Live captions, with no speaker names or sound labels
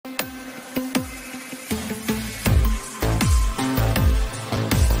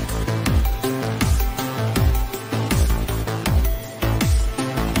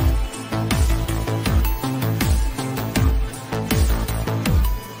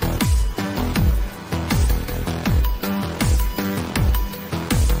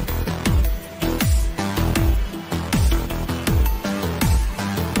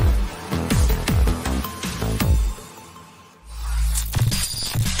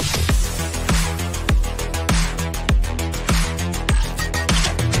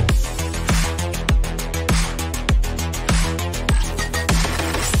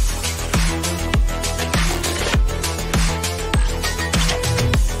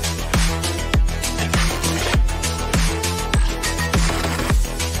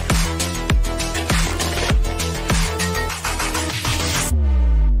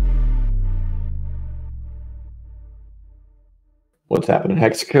What's happening,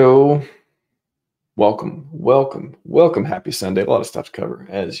 Hexaco? Welcome. Happy Sunday. A lot of stuff to cover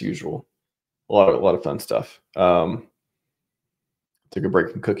as usual. A lot of fun stuff. Took a break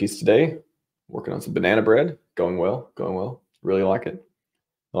from cookies today. Working on some banana bread. Going well. Really like it.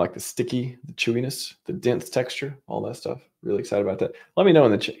 I like the sticky, the chewiness, the dense texture, all that stuff. Really excited about that. Let me know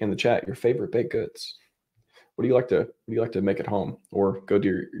in the chat your favorite baked goods. What do you like to make at home, or go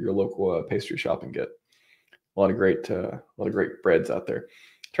to your local pastry shop and get? A lot of great breads out there.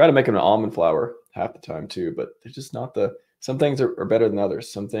 Try to make them in almond flour half the time too, but they're just not some things are better than others.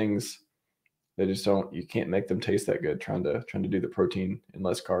 Some things they just don't, you can't make them taste that good trying to do the protein and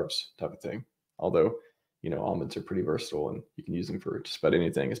less carbs type of thing. Although, almonds are pretty versatile and you can use them for just about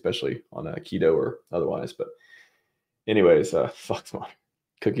anything, especially on a keto or otherwise. But anyways,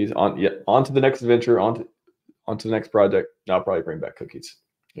 cookies on to the next adventure, on to the next project. I'll probably bring back cookies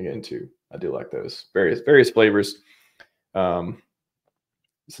again too. I do like those various flavors. Some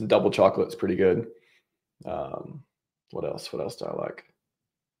double chocolate's pretty good. What else do I like?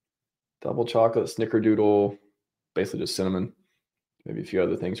 Double chocolate, snickerdoodle, basically just cinnamon. Maybe a few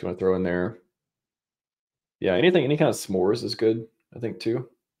other things you want to throw in there. Yeah, any kind of s'mores is good, I think too.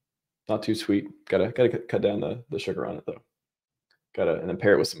 Not too sweet. Gotta cut down the sugar on it though. And then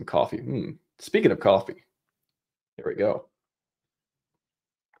pair it with some coffee. Speaking of coffee, here we go.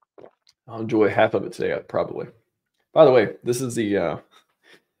 I'll enjoy half of it today, probably. By the way, this is the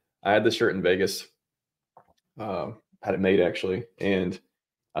I had this shirt in Vegas. Had it made actually, and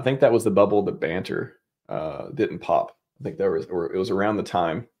I think that was the bubble the banter didn't pop. I think it was around the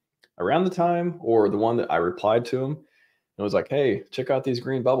time, or the one that I replied to him and was like, "Hey, check out these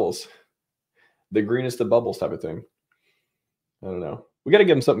green bubbles, the greenest of bubbles," type of thing. I don't know. We got to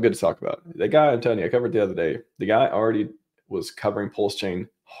give him something good to talk about. The guy, I'm telling you, I covered the other day. The guy already was covering PulseChain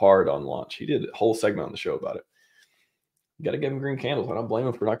hard on launch. He did a whole segment on the show about it. You got to give him green candles. I don't blame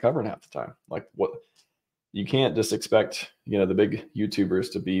him for not covering half the time. Like, what? You can't just expect, the big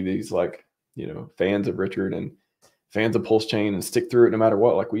YouTubers to be these fans of Richard and fans of PulseChain and stick through it no matter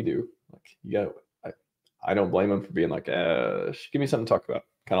what, like we do. Like, I don't blame him for being like, give me something to talk about.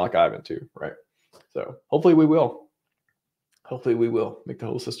 Kind of like Ivan too, right? So hopefully we will. Hopefully we will make the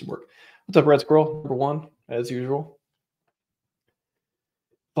whole system work. What's up, Red Squirrel? Number one, as usual.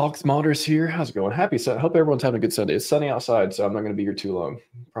 Fox Modders here. How's it going? Happy Sunday. Hope everyone's having a good Sunday. It's sunny outside, so I'm not going to be here too long.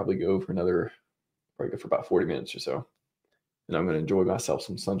 Probably go for about 40 minutes or so. And I'm going to enjoy myself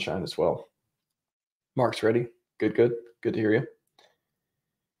some sunshine as well. Mark's ready. Good to hear you.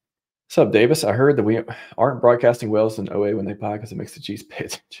 What's up, Davis? I heard that we aren't broadcasting wells in OA when they buy because it makes the G's pay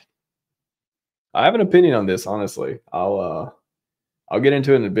attention. I have an opinion on this, honestly. I'll get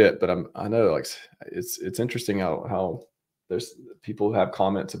into it in a bit, but I know it's interesting how there's people who have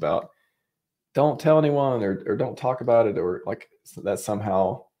comments about don't tell anyone or don't talk about it, or like that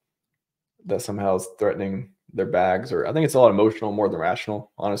somehow is threatening their bags, or I think it's a lot emotional more than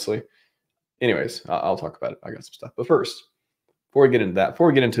rational, honestly. Anyways, I'll talk about it. I got some stuff. But first, before we get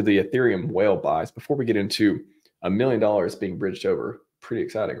into the Ethereum whale buys, before we get into $1 million being bridged over, pretty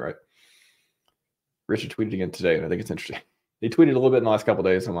exciting, right? Richard tweeted again today, and I think it's interesting. He tweeted a little bit in the last couple of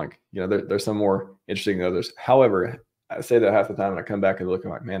days. I'm like, there's some more interesting than others. However, I say that half the time, and I come back and look,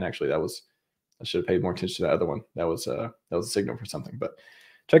 I'm like, man, actually, I should have paid more attention to that other one. That was a signal for something. But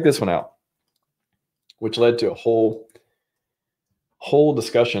check this one out, which led to a whole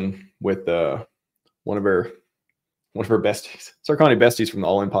discussion with one of our besties. Start calling it besties from the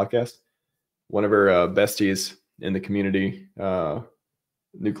All In podcast. One of our besties in the community,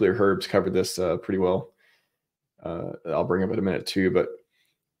 Nuclear Herbs, covered this pretty well. I'll bring up in a minute too, but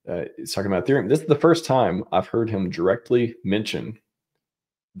he's talking about Ethereum. This is the first time I've heard him directly mention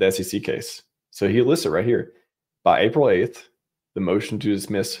the SEC case. So he lists it right here. By April 8th, the motion to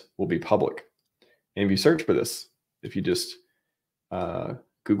dismiss will be public. And if you search for this, if you just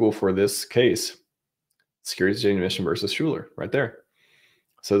Google for this case, Securities Exchange Commission versus Schuler, right there.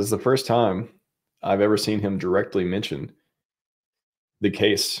 So this is the first time I've ever seen him directly mention the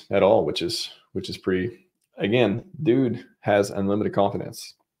case at all, which is pretty. Again, dude has unlimited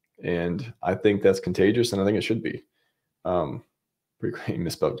confidence, and I think that's contagious, and I think it should be. Pretty great.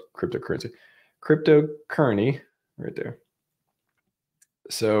 Misspelled cryptocurrency right there.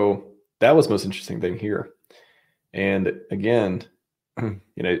 So that was the most interesting thing here. And again,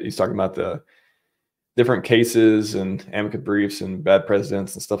 he's talking about the different cases and amicus briefs and bad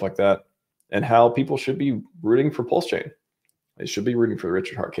presidents and stuff like that, and how people should be rooting for PulseChain. They should be rooting for the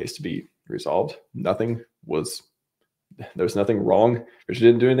Richard Hart case to be resolved. There's nothing wrong. Richard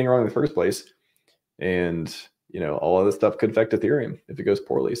didn't do anything wrong in the first place. And, all of this stuff could affect Ethereum if it goes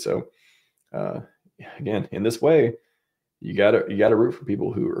poorly. So again, in this way, you gotta root for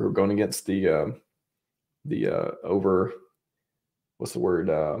people who are going against the over, what's the word,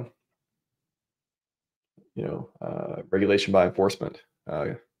 regulation by enforcement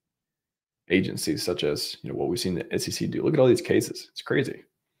agencies, such as what we've seen the SEC do. Look at all these cases; it's crazy.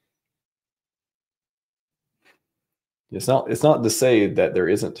 It's not to say that there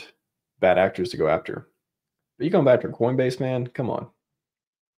isn't bad actors to go after, but you going back to Coinbase, man? Come on,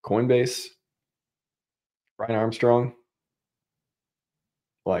 Coinbase, Brian Armstrong,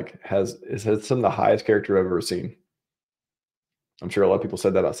 like has some of the highest character I've ever seen. I'm sure a lot of people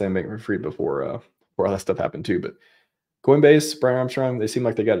said that about Sam Bankman-Fried before all that stuff happened too. But Coinbase, Brian Armstrong, they seem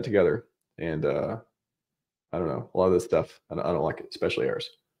like they got it together. And I don't know, a lot of this stuff, I don't like it, especially ours.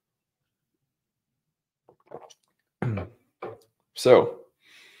 So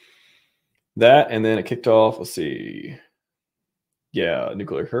that, and then it kicked off, let's see. Yeah,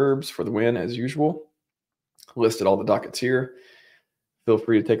 Nuclear Herbs for the win as usual. Listed all the dockets here. Feel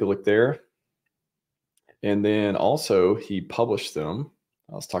free to take a look there. And then also he published them.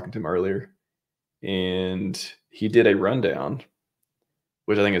 I was talking to him earlier, and he did a rundown,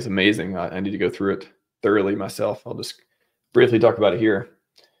 which I think is amazing. I need to go through it thoroughly myself. I'll just briefly talk about it here.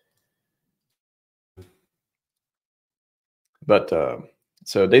 But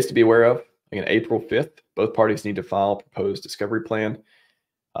so dates to be aware of. Again, April 5th, both parties need to file a proposed discovery plan.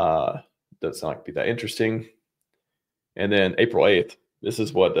 Doesn't like be that interesting. And then April 8th, this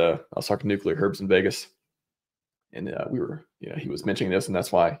is what I was talking to Nuclear Herbs in Vegas. And we were, he was mentioning this, and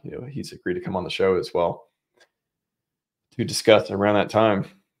that's why, he's agreed to come on the show as well to discuss around that time.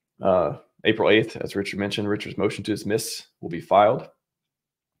 April 8th, as Richard mentioned, Richard's motion to dismiss will be filed.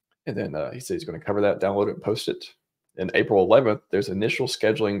 And then he said he's going to cover that, download it, and post it. And April 11th, there's initial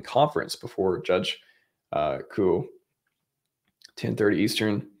scheduling conference before Judge Kuo, 10:30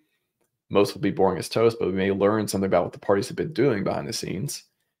 Eastern. Most will be boring as toast, but we may learn something about what the parties have been doing behind the scenes.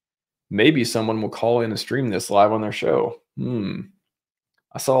 Maybe someone will call in and stream this live on their show.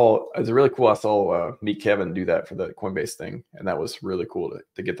 I saw, it was really cool. I saw Meet Kevin do that for the Coinbase thing. And that was really cool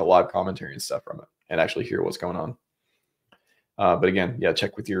to get the live commentary and stuff from it and actually hear what's going on. But again, yeah,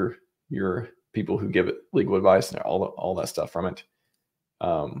 check with your people who give it legal advice and all that stuff from it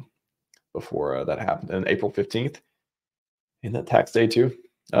before that happened. And April 15th, in that tax day too,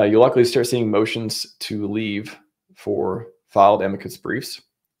 you'll likely start seeing motions to leave for filed amicus briefs.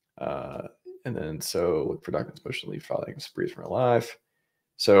 And then so look for documents motion to leave filed amicus briefs from real life.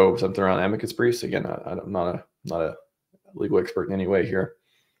 So something around amicus briefs. Again, I'm not a legal expert in any way here.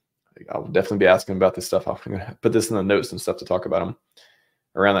 I'll definitely be asking about this stuff. I'm going to put this in the notes and stuff to talk about them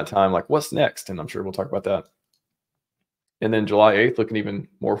around that time. Like, what's next? And I'm sure we'll talk about that. And then July 8th, looking even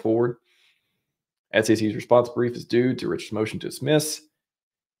more forward. SEC's response brief is due to Richard's motion to dismiss.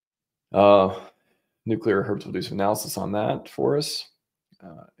 Nuclear Herbs will do some analysis on that for us.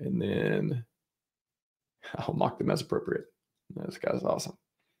 And then I'll mock them as appropriate. This guy's awesome.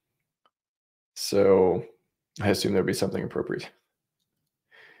 So I assume there'll be something appropriate.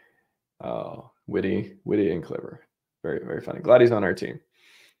 Witty and clever. Very, very funny. Glad he's on our team.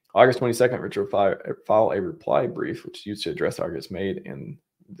 August 22nd, Richard will file a reply brief, which is used to address arguments made in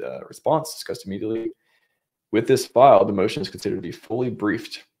the response discussed immediately. With this file, the motion is considered to be fully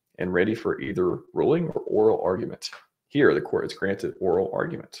briefed and ready for either ruling or oral argument. Here, the court has granted oral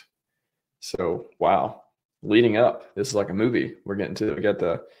argument. So, wow. Leading up, this is like a movie. We got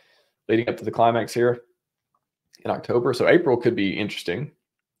the leading up to the climax here in October. So April could be interesting,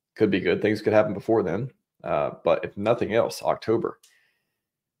 could be good. Things could happen before then. But if nothing else, October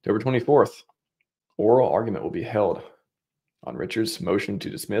 24th, oral argument will be held on Richard's motion to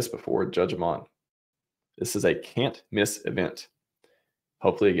dismiss before Judge Amon. This is a can't miss event.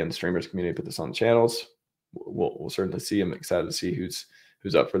 Hopefully, again, the streamers community put this on the channels. We'll certainly see. I'm excited to see who's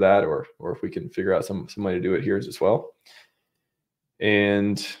up for that, or if we can figure out some way to do it here as well.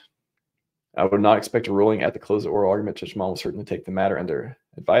 And I would not expect a ruling at the close of oral argument. Judge Amon will certainly take the matter under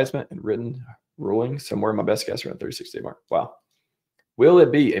advisement and written ruling somewhere. My best guess around 36-day mark. Wow. Will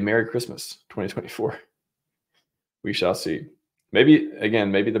it be a Merry Christmas 2024? We shall see. Maybe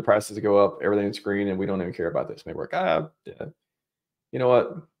the prices go up, everything's green, and we don't even care about this. Maybe we're like, yeah. You know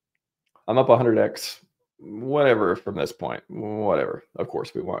what? I'm up 100x, whatever from this point, whatever. Of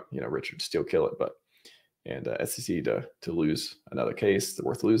course, we want, Richard to still kill it, but, and SEC to lose another case that's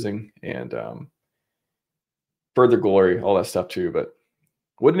worth losing, and further glory, all that stuff too. But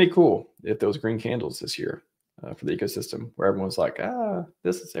wouldn't it be cool if those green candles this year for the ecosystem, where everyone's like,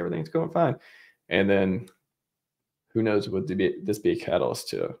 everything's going fine. And then who knows, would this be a catalyst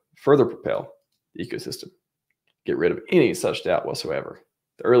to further propel the ecosystem, get rid of any such doubt whatsoever.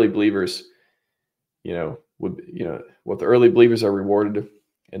 The early believers, would, you know, what the early believers are rewarded,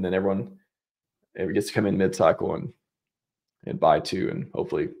 and then everyone gets to come in mid-cycle and buy too, and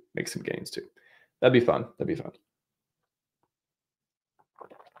hopefully make some gains too. That'd be fun. That'd be fun.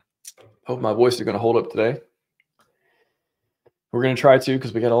 Hope my voice is going to hold up today. We're going to try to,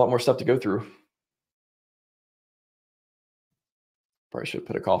 because we got a lot more stuff to go through. Probably should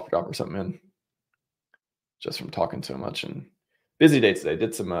put a cough drop or something in, just from talking so much. And busy day today.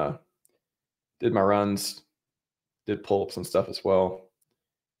 Did my runs, did pull-ups and stuff as well.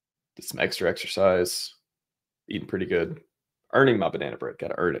 Did some extra exercise, eating pretty good, earning my banana bread. Got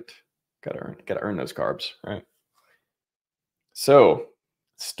to earn it. Got to earn those carbs, right? So,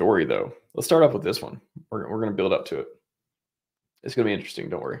 story though. Let's start off with this one. We're going to build up to it. It's going to be interesting.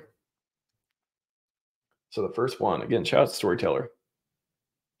 Don't worry. So the first one, again, shout out to Storyteller.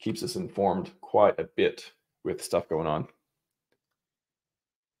 Keeps us informed quite a bit with stuff going on.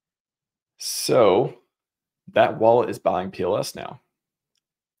 So that wallet is buying PLS now.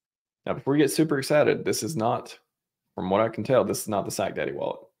 Now, before we get super excited, this is not, from what I can tell, this is not the Sack Daddy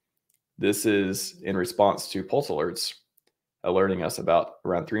wallet. This is in response to Pulse alerts alerting us about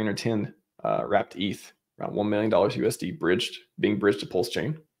around 310 wrapped ETH, around $1 million USD being bridged to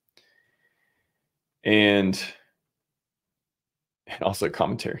PulseChain. And also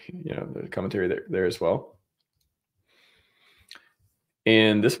commentary, you know, the commentary there as well.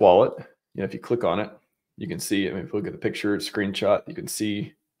 And this wallet, you know, if you click on it, you can see, I mean, if you look at the picture, screenshot, you can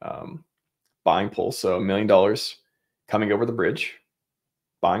see buying Pulse. So $1 million coming over the bridge,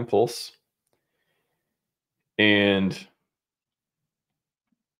 buying Pulse. And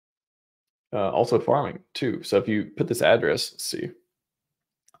also farming too. So if you put this address, let's see,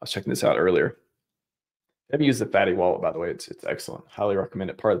 I was checking this out earlier. I haven't used the Fatty wallet, by the way. It's excellent. Highly recommend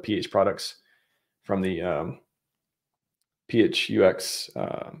it. Part of the PH products from the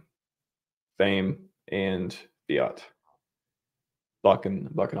PHUX Fame and Fiat. Buck and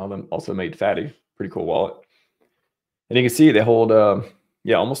all them also made Fatty. Pretty cool wallet. And you can see they hold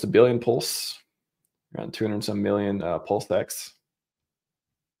almost 1 billion Pulse, around 200 and some million PulseX.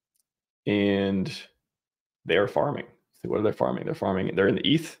 And they are farming. So what are they farming? They're in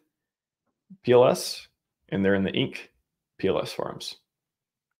the ETH PLS, and they're in the Inc PLS farms.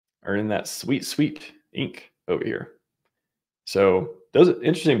 Are in that sweet Inc over here. So those are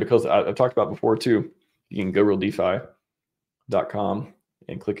interesting because I've talked about before too. You can go realdefi.com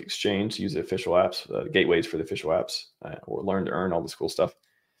and click exchange, use the official apps, gateways for the official apps, or learn to earn, all this cool stuff.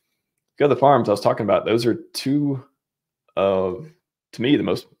 Go to the farms I was talking about. Those are two of, to me,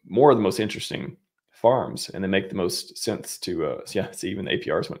 more of the most interesting farms, and they make the most sense to see, even the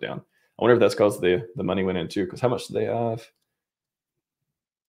APRs went down. I wonder if that's because the money went in too, because how much do they have?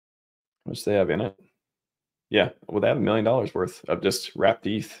 How much do they have in it? Yeah, well, they have $1 million worth of just wrapped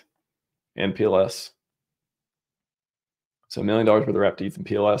ETH and PLS. So $1 million worth of wrapped ETH and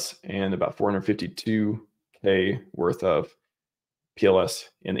PLS, and about 452K worth of PLS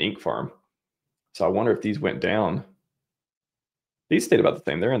in the Inc farm. So I wonder if these went down. These stayed about the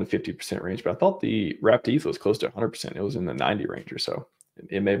same. They're in the 50% range, but I thought the wrapped ETH was close to 100%. It was in the 90 range or so.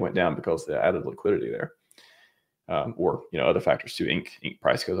 It may have went down because they added liquidity there, or other factors too. Inc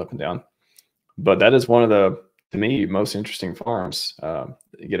price goes up and down. But that is one of the, to me, most interesting farms.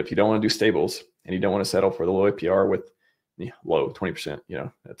 Again, if you don't want to do stables and you don't want to settle for the low APR with low 20%,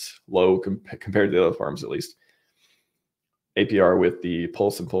 that's low compared to the other farms, at least. APR with the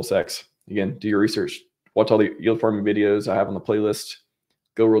Pulse and PulseX. Again, do your research. Watch all the yield farming videos I have on the playlist.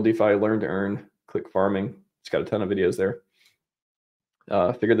 Go Real DeFi, learn to earn, click farming. It's got a ton of videos there.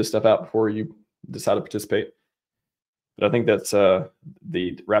 Figure this stuff out before you decide to participate. But I think that's the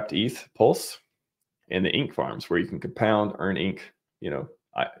wrapped ETH Pulse and the Inc farms, where you can compound, earn Inc.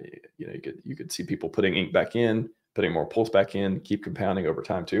 You could see people putting Inc back in, putting more Pulse back in, keep compounding over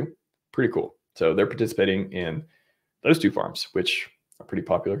time too. Pretty cool. So they're participating in those two farms, which are pretty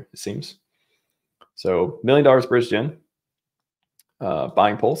popular, it seems. So $1 million bridged in,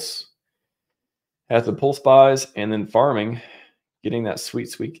 buying Pulse, has the Pulse buys, and then farming, getting that sweet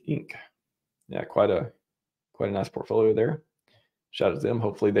Inc. Yeah, quite a nice portfolio there. Shout out to them.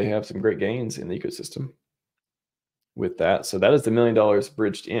 Hopefully they have some great gains in the ecosystem with that. So that is the $1 million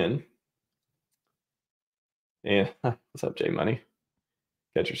bridged in. And what's up, J Money?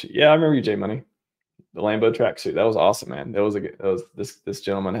 Catcher suit. Yeah, I remember you, J Money. The Lambo tracksuit. That was awesome, man. This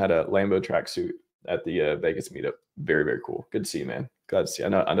gentleman had a Lambo tracksuit at the Vegas meetup. Very, very cool. Good to see you, man. Glad to see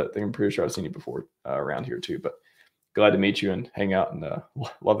you. I'm pretty sure I've seen you before around here too, but glad to meet you and hang out, and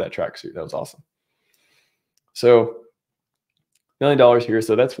love that tracksuit. That was awesome. So $1 million here.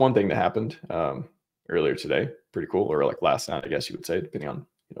 So that's one thing that happened earlier today. Pretty cool, or like last night, I guess you would say, depending on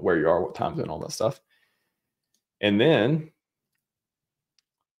where you are, what time zone, all that stuff. And then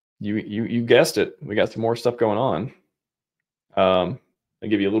you guessed it, we got some more stuff going on. I'll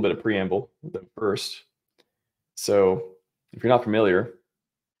give you a little bit of preamble first. So if you're not familiar,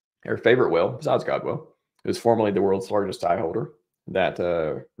 our favorite whale, besides Godwell, it was formerly the world's largest DAI holder that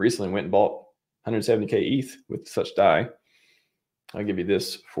recently went and bought 170K ETH with such DAI. I'll give you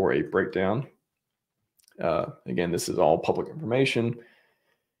this for a breakdown. Again, this is all public information.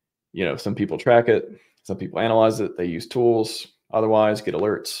 You know, some people track it, some people analyze it, they use tools, otherwise get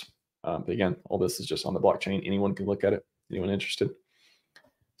alerts. But again, all this is just on the blockchain. Anyone can look at it, anyone interested.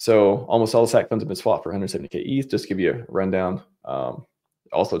 So almost all the SAC funds have been swapped for 170K ETH. Just to give you a rundown.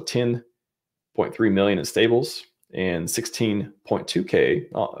 Also 10.3 million in stables and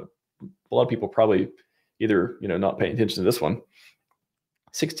 16.2K. A lot of people probably either, you know, not paying attention to this one.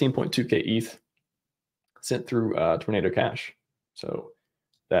 16.2K ETH sent through Tornado Cash. So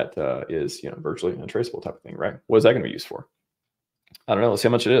that is, you know, virtually untraceable type of thing, right? What is that going to be used for? I don't know. Let's see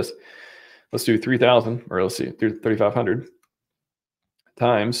how much it is. Let's do 3,000, or let's see, 3,500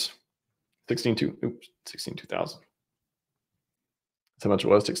 times 16,200. That's how much it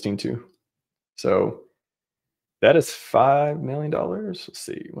was, 16,200. So that is $5 million. Let's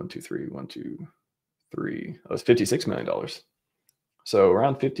see, 1, 2, 3, 1, 2, 3. Oh, it's $56 million. So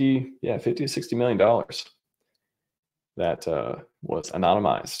around 50 to $60 million that was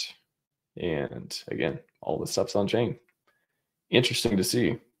anonymized. And again, all this stuff's on chain. Interesting to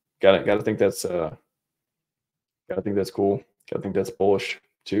see. Gotta think that's cool. Gotta think that's bullish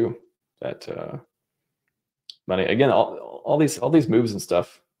too. That money again. All these moves and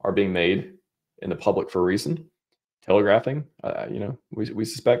stuff are being made in the public for a reason. Telegraphing, you know, we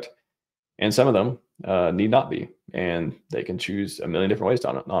suspect, and some of them need not be, and they can choose a million different ways to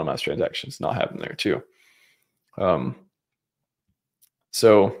anonymize transactions, not have them there too.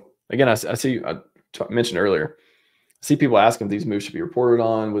 So again, I see, I mentioned earlier, I see people asking if these moves should be reported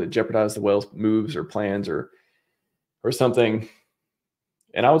on. Would it jeopardize the whale's moves or plans or something?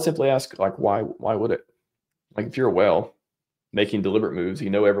 And I would simply ask, like, why would it? Like, if you're a whale making deliberate moves, you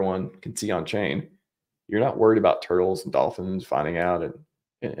know, everyone can see on chain, you're not worried about turtles and dolphins finding out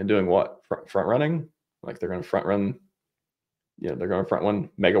and doing what? Front running? Like they're going to front run, you know, they're going to front run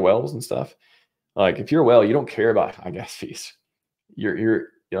mega whales and stuff. Like if you're a whale, you don't care about high gas fees. You're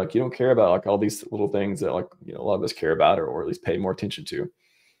like, you don't care about like all these little things that, like, you know, a lot of us care about or at least pay more attention to.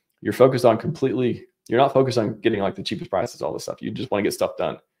 You're focused on you're not focused on getting like the cheapest prices, all this stuff. You just want to get stuff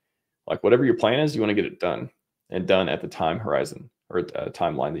done. Like whatever your plan is, you want to get it done, and done at the time horizon or a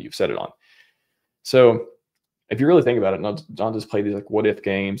timeline that you've set it on. So if you really think about it, not just play these like what if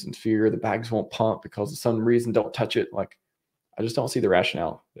games and fear the bags won't pump because of some reason, don't touch it. Like, I just don't see the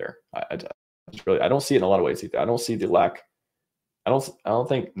rationale there. I don't see it in a lot of ways either. I don't see the lack. I don't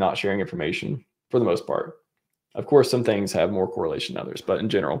think not sharing information for the most part. Of course, some things have more correlation than others, but in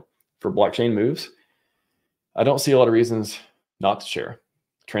general, for blockchain moves, I don't see a lot of reasons not to share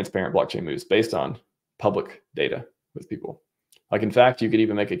transparent blockchain moves based on public data with people. Like, in fact, you could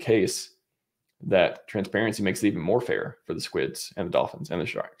even make a case that transparency makes it even more fair for the squids and the dolphins and the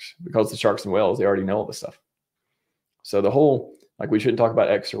sharks, because the sharks and whales, they already know all this stuff. So the whole, like, we shouldn't talk about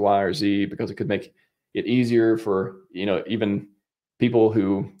X or Y or Z because it could make it easier for, you know, even people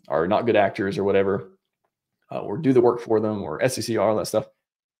who are not good actors or whatever, or do the work for them, or SEC, all that stuff.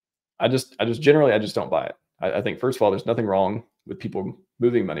 I just generally don't buy it. I think, first of all, there's nothing wrong with people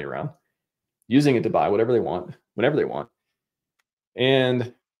moving money around, using it to buy whatever they want, whenever they want.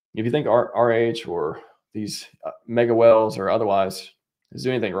 And if you think RH or these mega whales or otherwise is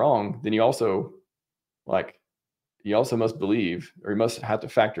doing anything wrong, then you also must believe, or you must have to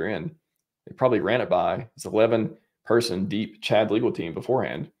factor in, they probably ran it by this 11-person deep Chad legal team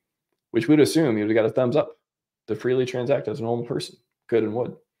beforehand, which would assume you would have got a thumbs up to freely transact as a normal person could and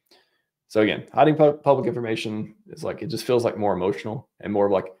would. So again, hiding public information is like, it just feels like more emotional and more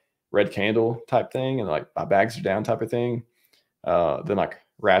of like red candle type thing, and like my bags are down type of thing, than like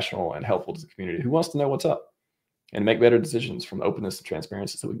rational and helpful to the community who wants to know what's up and make better decisions from openness and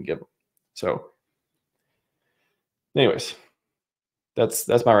transparency that we can give them. So anyways,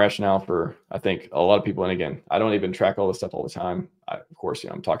 that's my rationale for, I think, a lot of people. And again, I don't even track all this stuff all the time. Of course, you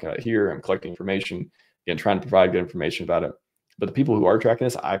know, I'm talking about it here, I'm collecting information, again, trying to provide good information about it. But the people who are tracking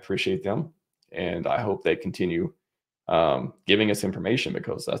this, I appreciate them, and I hope they continue giving us information,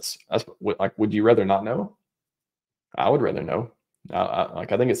 because that's what, like, would you rather not know? I would rather know. I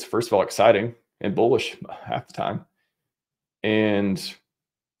think it's, first of all, exciting and bullish half the time, and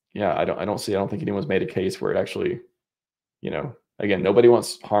yeah, I don't think anyone's made a case where it actually, you know, again, nobody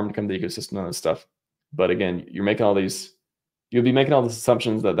wants harm to come to the ecosystem and this stuff, but again, you'll be making all these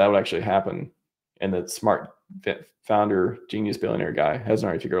assumptions that would actually happen, and that smart founder, genius, billionaire guy hasn't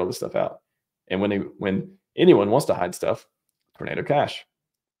already figured all this stuff out. And when anyone wants to hide stuff, Tornado Cash,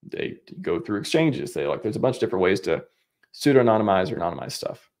 they go through exchanges. There's a bunch of different ways to pseudo-anonymize or anonymize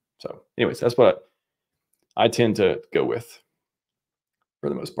stuff. So anyways, that's what I tend to go with for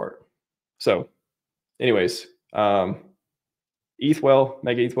the most part. So anyways, ETHWell,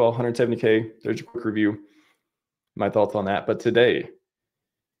 Mega ETHWell, 170K. There's a quick review. My thoughts on that. But today,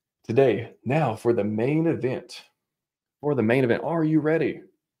 now for the main event. Are you ready?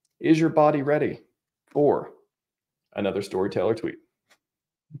 Is your body ready for another storyteller tweet?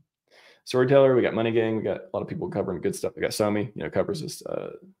 Storyteller, we got Money Gang, we got a lot of people covering good stuff. We got Somi, covers this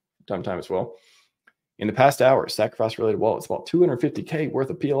time to time as well. In the past hour, sacrifice related wallets, about 250K worth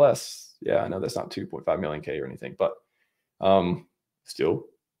of PLS. Yeah, I know that's not 2.5 million K or anything, but still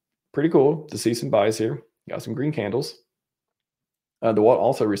pretty cool to see some buys here. Got some green candles. The wallet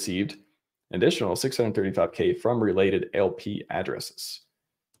also received an additional 635K from related LP addresses.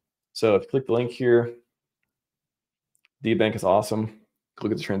 So if you click the link here, DBank is awesome.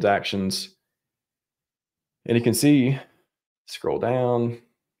 Look at the transactions. And you can see, scroll down,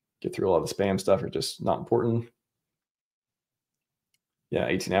 get through a lot of the spam stuff, are just not important. Yeah,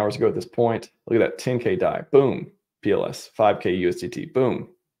 18 hours ago at this point. Look at that 10K die. Boom, PLS. 5K USDT. Boom,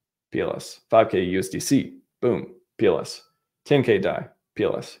 PLS. 5K USDC. Boom, PLS. 10K die.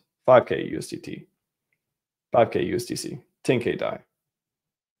 PLS. 5K USDT. 5K USDC. 10K die.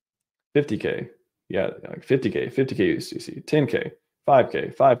 50K. Yeah, like 50K. 50K USDC. 10K.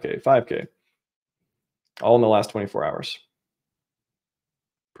 5K. 5K. 5K. All in the last 24 hours.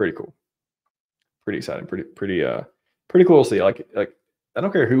 Pretty cool. Pretty exciting. Pretty cool to see. Like I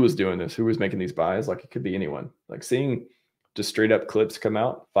don't care who was doing this, who was making these buys. Like it could be anyone. Like seeing just straight up clips come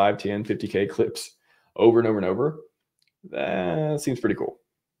out, 5, 10, 50K clips over and over and over. That seems pretty cool.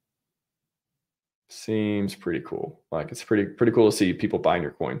 Seems pretty cool. Like it's pretty cool to see people buying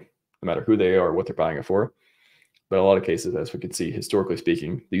your coin, no matter who they are or what they're buying it for. But in a lot of cases, as we can see, historically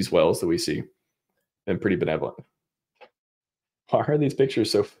speaking, these whales that we see been pretty benevolent. Why are these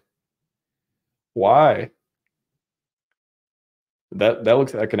pictures so? Why? That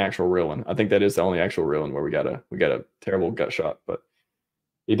looks like an actual real one. I think that is the only actual real one where we got a terrible gut shot, but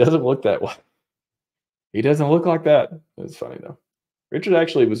he doesn't look that way. He doesn't look like that. It's funny though. Richard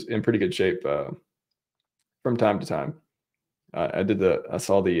actually was in pretty good shape from time to time. I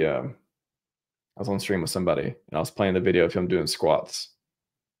was on stream with somebody and I was playing the video of him doing squats,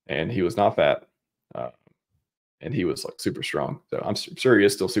 and he was not fat, and he was like super strong. So I'm sure he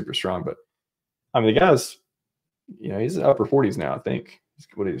is still super strong, but I mean the guy's, he's in the upper 40s now. I think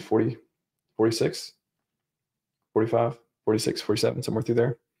what is 40, 46, 45, 46, 47, somewhere through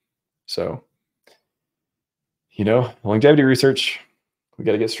there. So, longevity research, we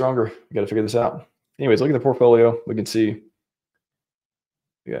got to get stronger. We got to figure this out. Anyways, look at the portfolio. We can see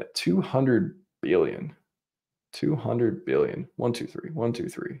we got 200 billion, 1, 2, 3,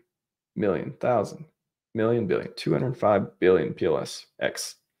 million, 1,000, million, billion, 205 billion PLS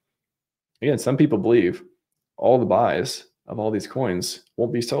X. Again, some people believe all the buys of all these coins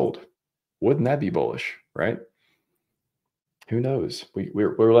won't be sold. Wouldn't that be bullish, right? Who knows?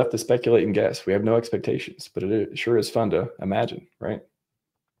 We're left to speculate and guess. We have no expectations, but it sure is fun to imagine, right?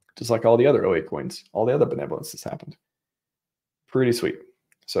 Just like all the other 08 coins, all the other benevolence that's happened. Pretty sweet.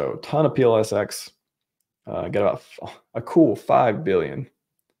 So ton of PLSX. Got about a cool 5 billion.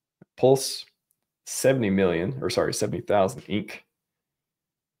 Pulse 70,000 ink.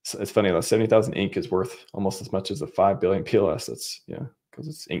 So it's funny, that 70,000 ink is worth almost as much as the 5 billion PLS. That's, because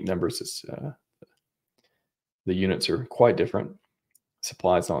it's ink numbers. It's the units are quite different.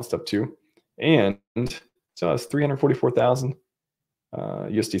 Supplies and all that stuff too. And so it's 344,000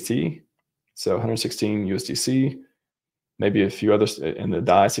 USDC. So 116 USDC. Maybe a few others in the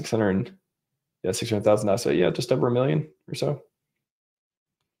die, 600,000 die. So yeah, just over 1 million or so.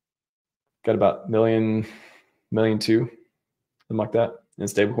 Got about 1.2 million, something like that, in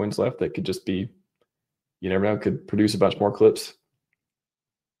stablecoins left that could just be, you never know, could produce a bunch more clips.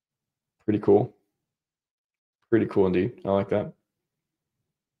 Pretty cool. Pretty cool indeed. I like that.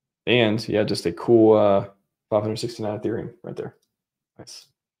 And yeah, just a cool 569 Ethereum right there. Nice.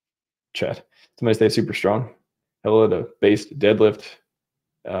 Chat. Somebody stay super strong. Hello to base deadlift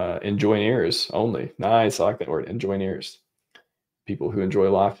enjoyers only. Nice. I like that word, enjoyers. People who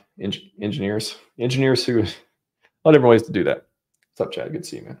enjoy life. Engineers who, a lot of different ways to do that. What's up, Chad? Good to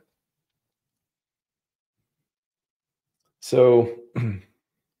see you, man. So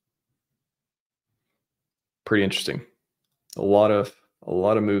pretty interesting. A lot of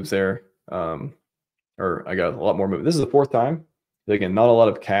moves there. Or I got a lot more moves. This is the fourth time. Again, not a lot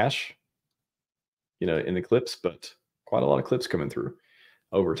of cash. in the clips, but quite a lot of clips coming through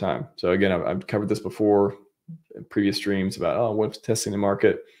over time. So again, I've covered this before in previous streams about, what's testing the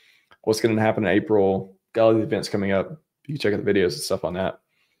market, what's going to happen in April, got all these events coming up. You can check out the videos and stuff on that.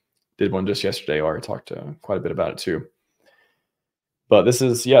 Did one just yesterday. I already talked quite a bit about it too. But this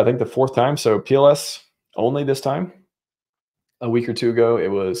is, I think the 4th time. So PLS only this time. A week or 2 ago, it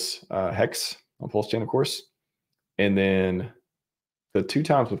was Hex on PulseChain, of course. And then the 2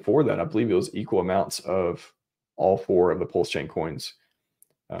 times before that, I believe it was equal amounts of all 4 of the PulseChain coins.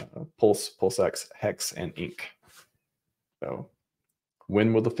 Pulse, PulseX, Hex, and Ink. So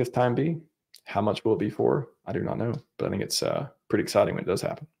when will the 5th time be? How much will it be for? I do not know, but I think it's pretty exciting when it does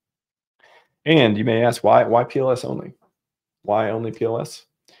happen. And you may ask, why PLS only? Why only PLS?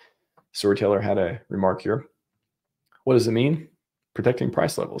 Storyteller had a remark here. What does it mean? Protecting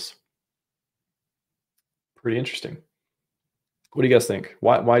price levels. Pretty interesting. What do you guys think?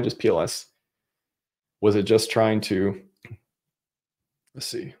 Why just PLS? Was it just trying to, let's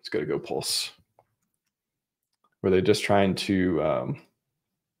see, let's go to Go Pulse. Were they just trying to,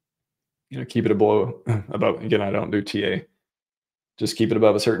 keep it above, again, I don't do TA. Just keep it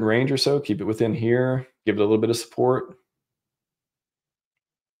above a certain range or so, keep it within here, give it a little bit of support.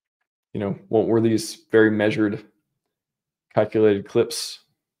 What were these very measured, calculated clips?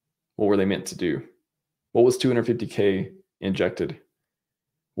 What were they meant to do? What was 250K injected?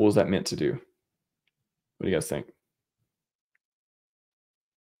 What was that meant to do? What do you guys think?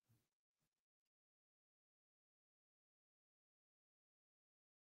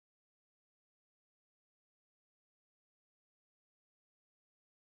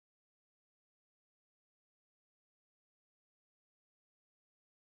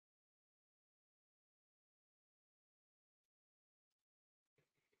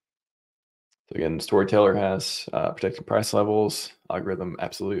 So again, Storyteller has protecting price levels, algorithm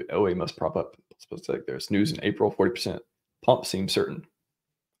absolute OA must prop up. It's supposed to there's news in April, 40% pump seems certain.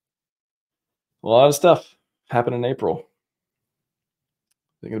 A lot of stuff happened in April.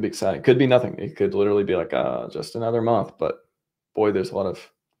 I think it'll be exciting. Could be nothing. It could literally be like just another month. But boy, there's a lot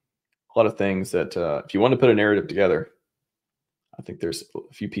of things that if you want to put a narrative together, I think there's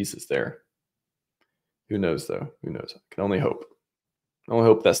a few pieces there. Who knows though? Who knows? I can only hope. I only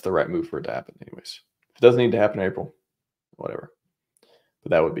hope that's the right move for it to happen. Anyways, if it doesn't need to happen in April, whatever. But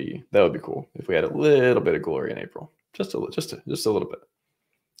that would be cool if we had a little bit of glory in April, just a little bit,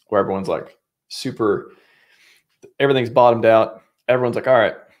 where everyone's like super, everything's bottomed out. Everyone's like, all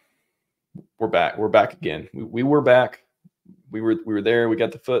right, we're back again. We were back. We were there. We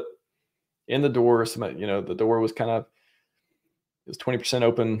got the foot in the door. The door was it was 20%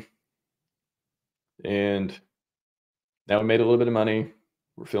 open, and now we made a little bit of money.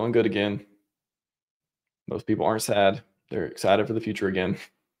 We're feeling good again. Most people aren't sad. They're excited for the future again,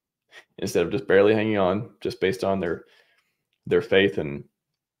 instead of just barely hanging on, just based on their faith and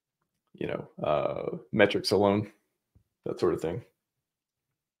metrics alone, that sort of thing.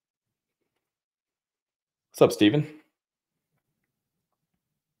 What's up, Steven?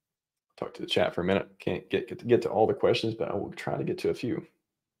 Talk to the chat for a minute. Can't get to all the questions, but I will try to get to a few.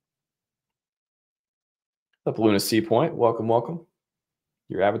 What's up, Luna C Point? Welcome.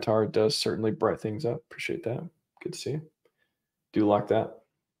 Your avatar does certainly bright things up. Appreciate that. Good to see you. Do like that.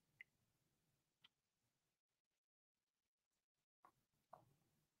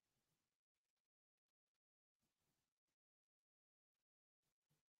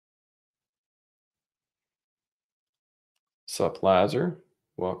 Sup, Lazar?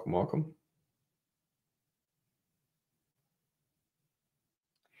 Welcome.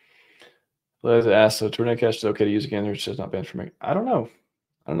 Lazar asks, so Tornado Cash is okay to use again, or it's just not banned for me? I don't know.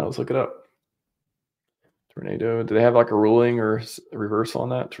 Let's look it up. Tornado, do they have like a ruling or a reversal on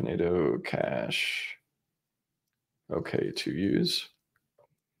that? Tornado Cash. Okay to use.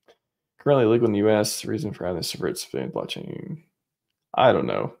 Currently legal in the US. Reason for having this separate civilian blockchain. I don't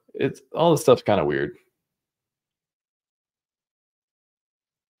know. It's all this stuff's kind of weird.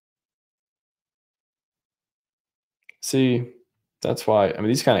 See, that's why,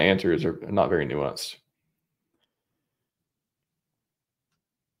 these kind of answers are not very nuanced.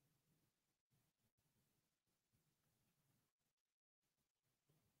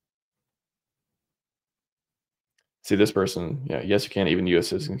 See, this person, yes, you can, even US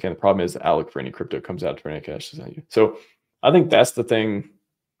citizens can. The problem is the outlook for any crypto comes out to Tornado Cash. So I think that's the thing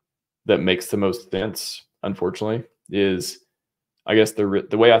that makes the most sense, unfortunately, is, I guess the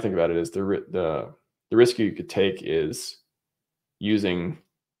way I think about it is the risk you could take is using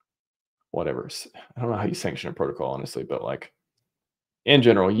whatever. I don't know how you sanction a protocol, honestly, but like in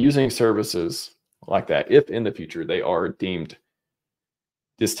general, using services like that, if in the future they are deemed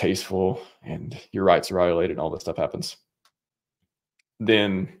distasteful and your rights are violated and all this stuff happens,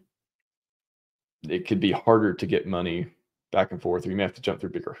 then it could be harder to get money back and forth, or you may have to jump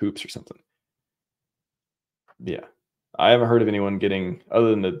through bigger hoops or something. Yeah. I haven't heard of anyone getting, other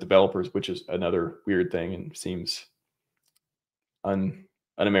than the developers, which is another weird thing and seems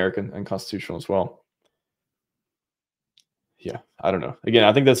un-American, unconstitutional as well. Yeah, I don't know. Again,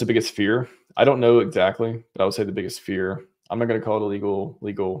 I think that's the biggest fear. I don't know exactly, but I would say the biggest fear. I'm not going to call it illegal,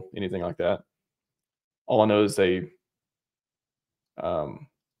 legal, anything like that. All I know is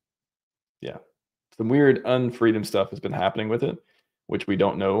yeah, some weird unfreedom stuff has been happening with it, which we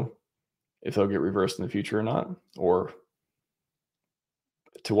don't know if they'll get reversed in the future or not, or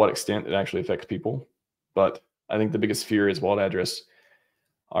to what extent it actually affects people. But I think the biggest fear is wallet address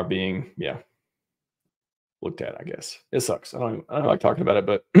are being, looked at, I guess. It sucks. I don't like talking about it,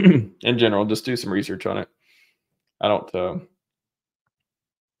 but in general, just do some research on it.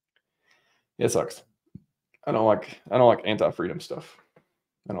 It sucks. I don't like anti-freedom stuff.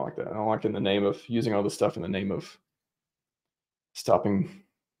 I don't like that. I don't like in the name of using all this stuff in the name of stopping,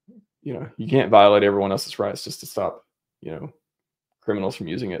 you can't violate everyone else's rights just to stop, criminals from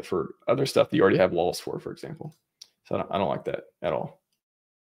using it for other stuff that you already have laws for example. So I don't like that at all.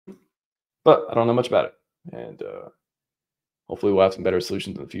 But I don't know much about it. And hopefully we'll have some better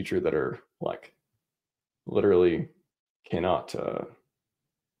solutions in the future that are like literally cannot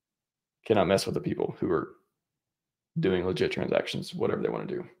mess with the people who are doing legit transactions, whatever they want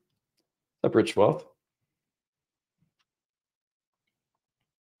to do. Up Rich Wealth.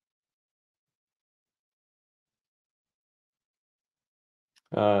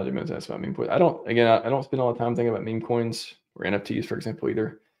 That's about meme coins. I don't spend a lot of time thinking about meme coins or NFTs, for example,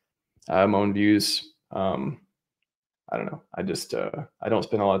 either. I have my own views. I don't know. I just I don't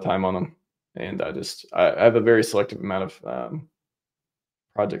spend a lot of time on them, and I have a very selective amount of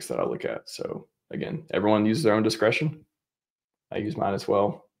projects that I look at. So again, everyone uses their own discretion. I use mine as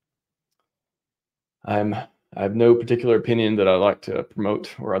well. I have no particular opinion that I like to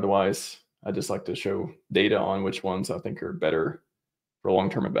promote or otherwise. I just like to show data on which ones I think are better for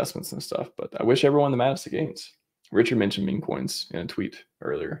long-term investments and stuff. But I wish everyone the maddest of gains. Richard mentioned meme coins in a tweet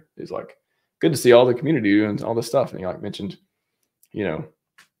earlier. He's like, good to see all the community doing all this stuff. And he mentioned,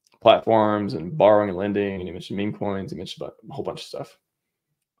 platforms and borrowing and lending. And he mentioned meme coins. He mentioned a whole bunch of stuff.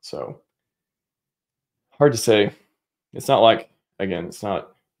 So hard to say. It's not like, again,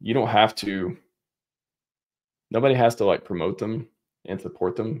 you don't have to, nobody has to promote them and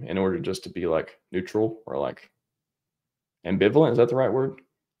support them in order just to be neutral or ambivalent. Is that the right word?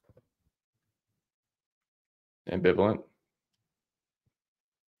 Ambivalent.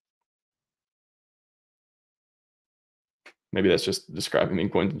 Maybe that's just describing meme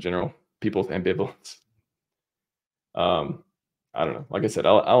coins in general. People with ambivalence. I don't know. Like I said,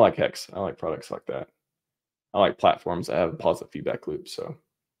 I like Hex. I like products like that. I like platforms that have a positive feedback loop. So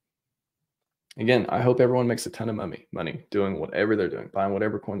again, I hope everyone makes a ton of money doing whatever they're doing, buying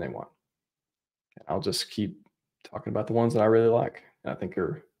whatever coin they want. I'll just keep talking about the ones that I really like. I think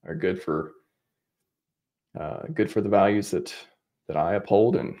are good for the values that I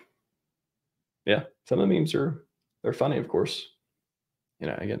uphold. And yeah, some of the memes they're funny, of course.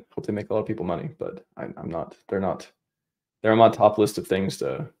 Again, hope they make a lot of people money, but I'm not. They're on my top list of things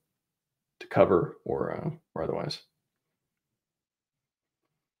to cover or otherwise.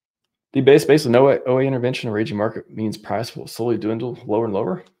 The basically no OA intervention or raging market means price will slowly dwindle lower and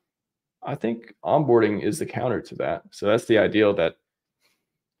lower. I think onboarding is the counter to that. So that's the ideal that,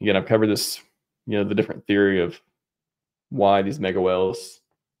 again, I've covered this, the different theory of why these mega whales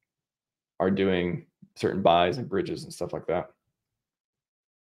are doing certain buys and bridges and stuff like that.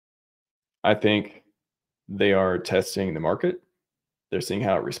 I think they are testing the market. They're seeing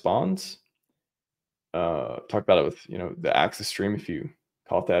how it responds. Talked about it with, the Axis stream. If you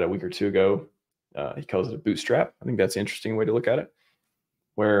caught that a week or two ago, he calls it a bootstrap. I think that's an interesting way to look at it.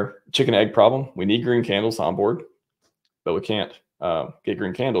 Where chicken egg problem, we need green candles on board, but we can't get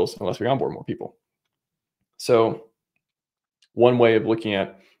green candles unless we onboard more people. So one way of looking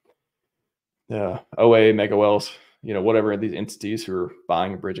at OA, mega whales, whatever these entities who are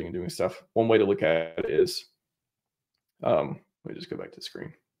buying and bridging and doing stuff, one way to look at it is, let me just go back to the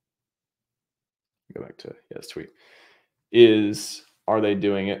screen. Go back to this tweet. Are they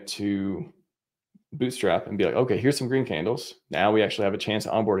doing it to bootstrap and be like, okay, here's some green candles. Now we actually have a chance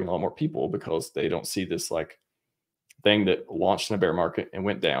of onboarding a lot more people because they don't see this thing that launched in a bear market and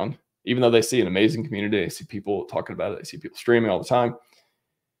went down. Even though they see an amazing community, they see people talking about it, they see people streaming all the time.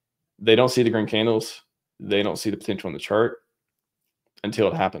 They don't see the green candles. They don't see the potential in the chart until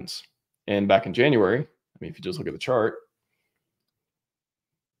it happens. And back in January, if you just look at the chart,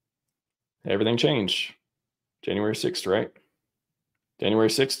 everything changed. January 6th, right? January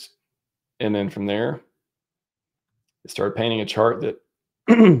 6th. And then from there, it started painting a chart that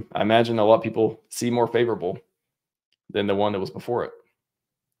I imagine a lot of people see more favorable than the one that was before it,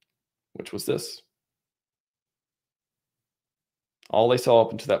 which was this. All they saw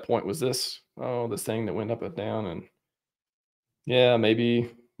up until that point was this. Oh, this thing that went up and down. And yeah,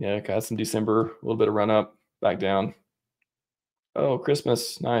 maybe, yeah, got some December, a little bit of run up, back down. Oh,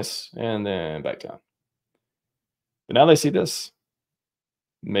 Christmas, nice. And then back down. But now they see this.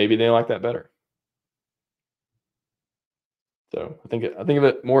 Maybe they like that better. So I think of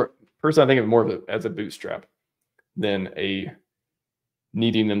it more personally. I think of it more of it as a bootstrap than a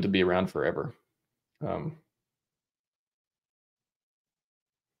needing them to be around forever. Um,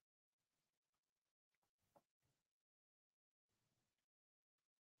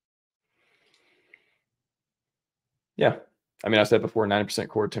 yeah, I mean, I said before, 90%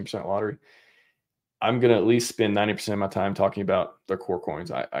 core, 10% lottery. I'm gonna at least spend 90% of my time talking about the core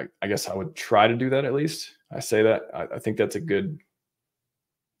coins. I guess I would try to do that at least. I say that I think that's a good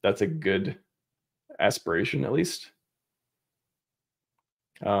aspiration at least.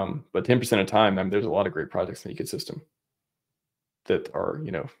 But 10% of the time, I mean, there's a lot of great projects in the ecosystem that are,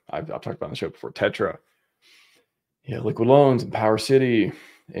 I've talked about on the show before, Tetra, Liquid Loans and Power City,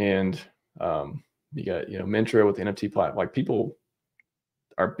 and you got, Mentra with the NFT platform. Like, people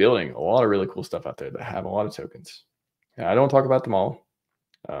are building a lot of really cool stuff out there that have a lot of tokens. And I don't talk about them all,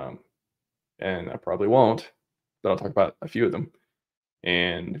 and I probably won't, but I'll talk about a few of them.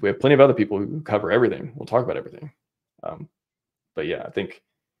 And we have plenty of other people who cover everything. We'll talk about everything. But yeah, I think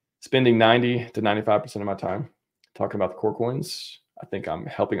spending 90 to 95% of my time talking about the core coins, I think I'm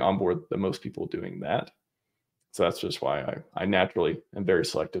helping onboard the most people doing that. So that's just why I naturally am very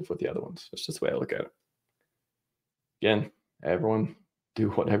selective with the other ones. That's just the way I look at it. Again, everyone do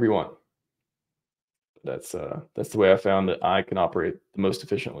whatever you want. That's the way I found that I can operate the most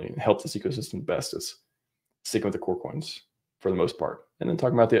efficiently and help this ecosystem best, is sticking with the core coins for the most part, and then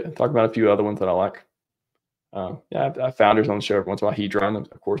talking about a few other ones that I like. Yeah, I have founders on the show every once in a while.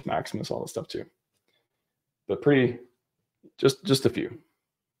 Hedron, of course, Maximus, all that stuff too. But just a few.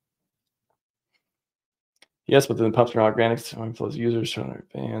 Yes, but then pumps are organics. Inflows users showing are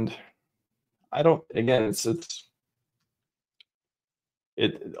banned. I don't. Again, it's a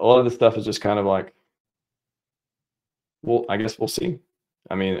lot of the stuff is just kind of like, well, I guess we'll see.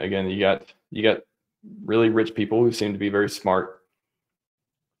 I mean, again, you got really rich people who seem to be very smart,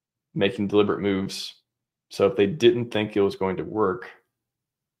 making deliberate moves. So if they didn't think it was going to work,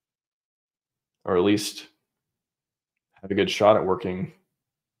 or at least have a good shot at working,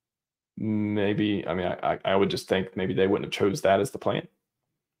 maybe, I mean, I would just think maybe they wouldn't have chose that as the plan.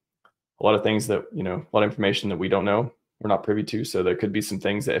 A lot of things that, a lot of information that we don't know, we're not privy to. So there could be some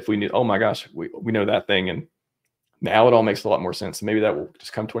things that if we knew, oh my gosh, we know that thing, and now it all makes a lot more sense. Maybe that will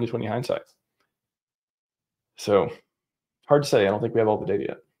just come 2020 hindsight. So hard to say. I don't think we have all the data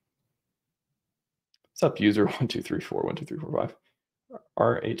yet. What's up, user 1234 12345?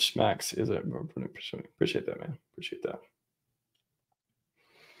 RHMax is it? Appreciate that, man. Appreciate that.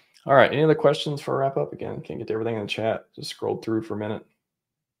 All right. Any other questions for a wrap up? Again, can't get to everything in the chat. Just scrolled through for a minute.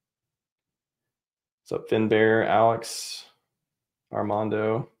 What's up, Finbear, Alex,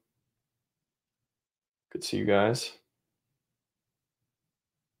 Armando? Good to see you guys.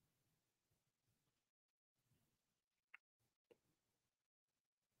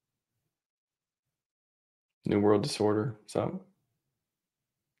 New World Disorder. What's up?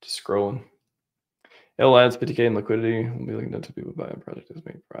 Just scrolling. It'll add 50K in liquidity. We'll be looking to people to buy a project doesn't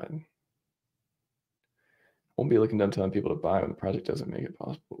make pride. Won't be looking down telling people to buy when the project doesn't make it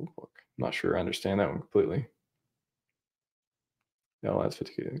possible. I'm not sure I understand that one completely. It'll add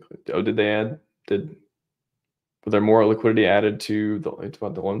 50K in liquidity. Oh, did they add? Was there more liquidity added to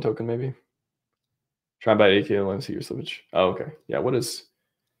the loan token? Maybe. Try and buy 8K loan, see your slippage. Oh, okay. Yeah.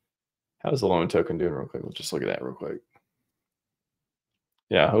 How's the loan token doing real quick? Let's just look at that real quick.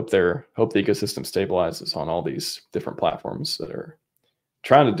 Yeah, I hope the ecosystem stabilizes on all these different platforms that are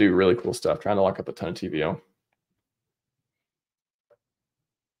trying to do really cool stuff, trying to lock up a ton of TVO.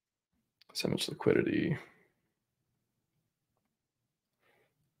 So much liquidity.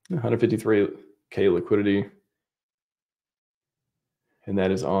 153K liquidity. And that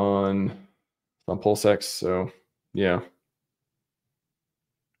is on PulseX. So yeah.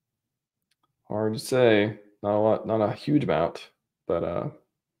 Hard to say. Not a lot, not a huge amount, but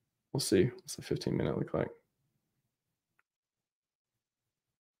we'll see. What's the 15-minute look like?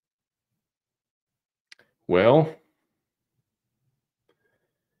 Well,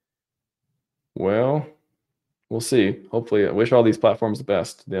 we'll see. Hopefully, I wish all these platforms the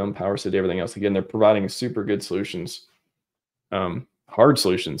best. Them, Power City, everything else. Again, they're providing super good solutions, hard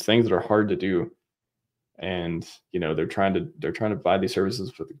solutions, things that are hard to do. And they're trying to provide these services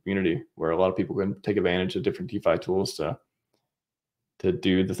for the community where a lot of people can take advantage of different DeFi tools to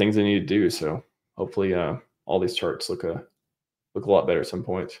do the things they need to do. So hopefully, all these charts look a lot better at some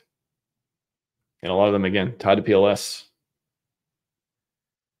point. And a lot of them, again, tied to PLS.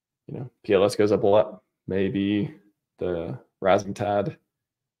 PLS goes up a lot. Maybe the rising tide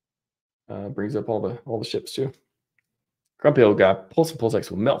brings up all the ships too. Grumpy old guy, Pulse and PulseX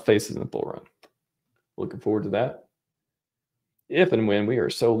will melt faces in the bull run. Looking forward to that. If and when we are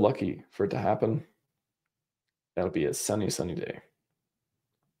so lucky for it to happen, that'll be a sunny, sunny day.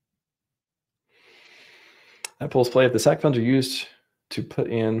 That Pulse play, if the SAC funds are used to put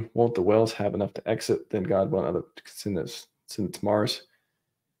in, won't the whales have enough to exit? Then God won't other send it to Mars.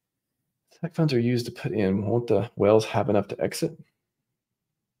 SAC funds are used to put in, won't the whales have enough to exit?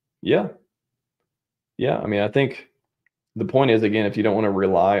 Yeah. Yeah, I mean, I think the point is, again, if you don't want to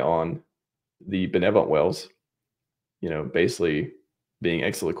rely on the benevolent whales, basically being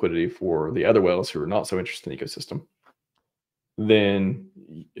exit liquidity for the other whales who are not so interested in the ecosystem, then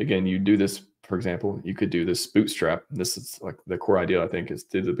again, you do this, for example, you could do this bootstrap. This is like the core idea, I think, is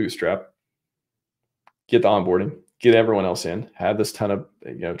do the bootstrap, get the onboarding, get everyone else in, have this ton of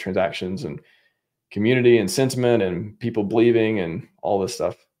transactions and community and sentiment and people believing and all this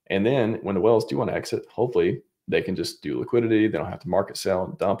stuff. And then when the whales do want to exit, hopefully they can just do liquidity. They don't have to market sell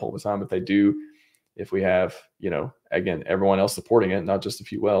and dump all the time. If they do, if we have, again, everyone else supporting it, not just a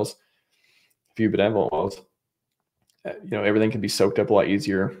few whales, a few benevolent whales, everything can be soaked up a lot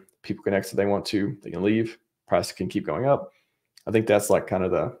easier. People can exit if they want to. They can leave. Price can keep going up. I think that's like kind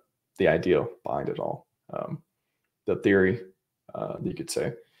of the idea behind it all. The theory, you could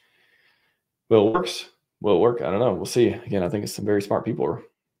say. Will it works? Will it work? I don't know. We'll see. Again, I think it's some very smart people are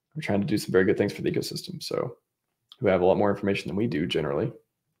trying to do some very good things for the ecosystem. So who have a lot more information than we do generally.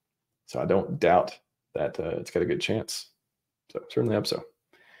 So I don't doubt that it's got a good chance. So certainly hope so.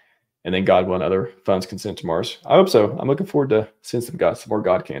 And then God won other funds consent to Mars. I hope so. I'm looking forward to seeing some more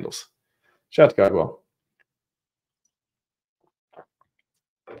God candles. Shout out to Godwell.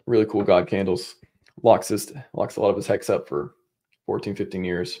 Really cool God candles. Locks a lot of his hex up for 14, 15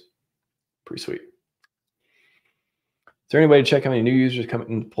 years. Pretty sweet. Is there any way to check how many new users come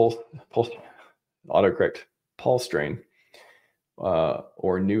in Pulse autocorrect PulseChain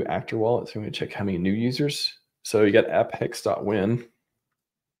or new actor wallet? So I'm going to check how many new users. So you got apphex.win.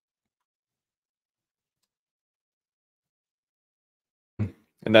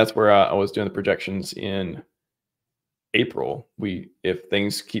 And that's where I was doing the projections in April. If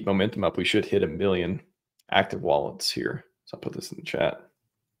things keep momentum up, we should hit 1 million active wallets here. So I'll put this in the chat.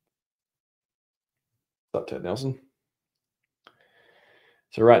 What's up, Ted Nelson?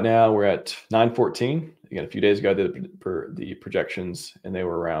 So right now we're at 914. Again, a few days ago I did the projections and they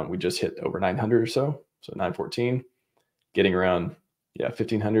were around, we just hit over 900 or so. So 914, getting around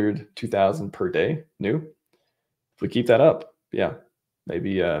 1,500, 2,000 per day new. If we keep that up,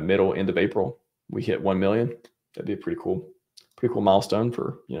 maybe end of April, we hit 1 million. That'd be a pretty cool milestone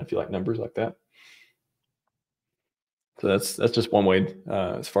for, if you like numbers like that. So that's just one way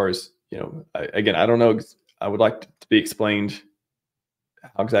as far as, again, I don't know. I would like to be explained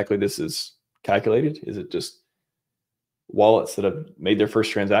how exactly this is calculated. Is it just wallets that have made their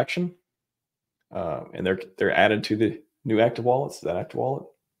first transaction and they're added to the new active wallets, that active wallet?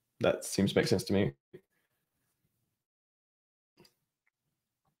 That seems to make sense to me.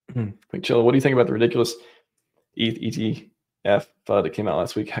 Chilla, what do you think about the ridiculous ETF FUD that came out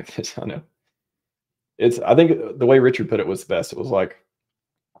last week? I don't know. I think the way Richard put it was the best. It was like,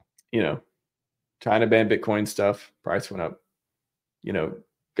 China banned Bitcoin stuff, price went up.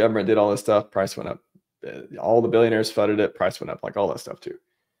 Government did all this stuff, price went up. All the billionaires FUDded it, price went up, like all that stuff too.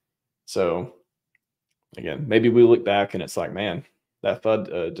 So again, maybe we look back and it's like, man, that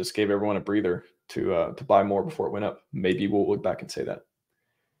FUD just gave everyone a breather to buy more before it went up. Maybe we'll look back and say that.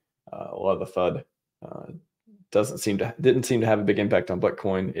 A lot of the FUD didn't seem to have a big impact on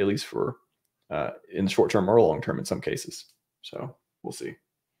Bitcoin, at least for in the short term or long term in some cases. So we'll see.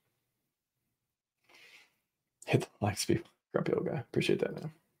 Hit the likes, people. Grumpy old guy. Appreciate that,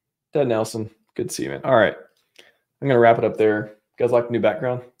 man. Ted Nelson, good to see you, man. All right, I'm gonna wrap it up there. You guys like the new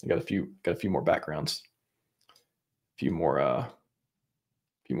background? I got a few more backgrounds, a few more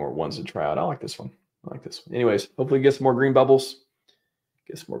ones to try out. I like this one. Anyways, hopefully get some more green bubbles.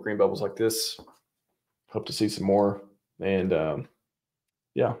 Get some more green bubbles like this. Hope to see some more, and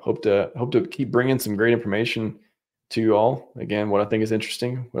hope to keep bringing some great information to you all. Again, what I think is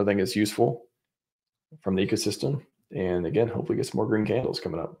interesting, what I think is useful, from the ecosystem. And again, hopefully get some more green candles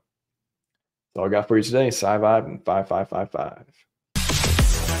coming up. That's all I got for you today. Scivive and 5555.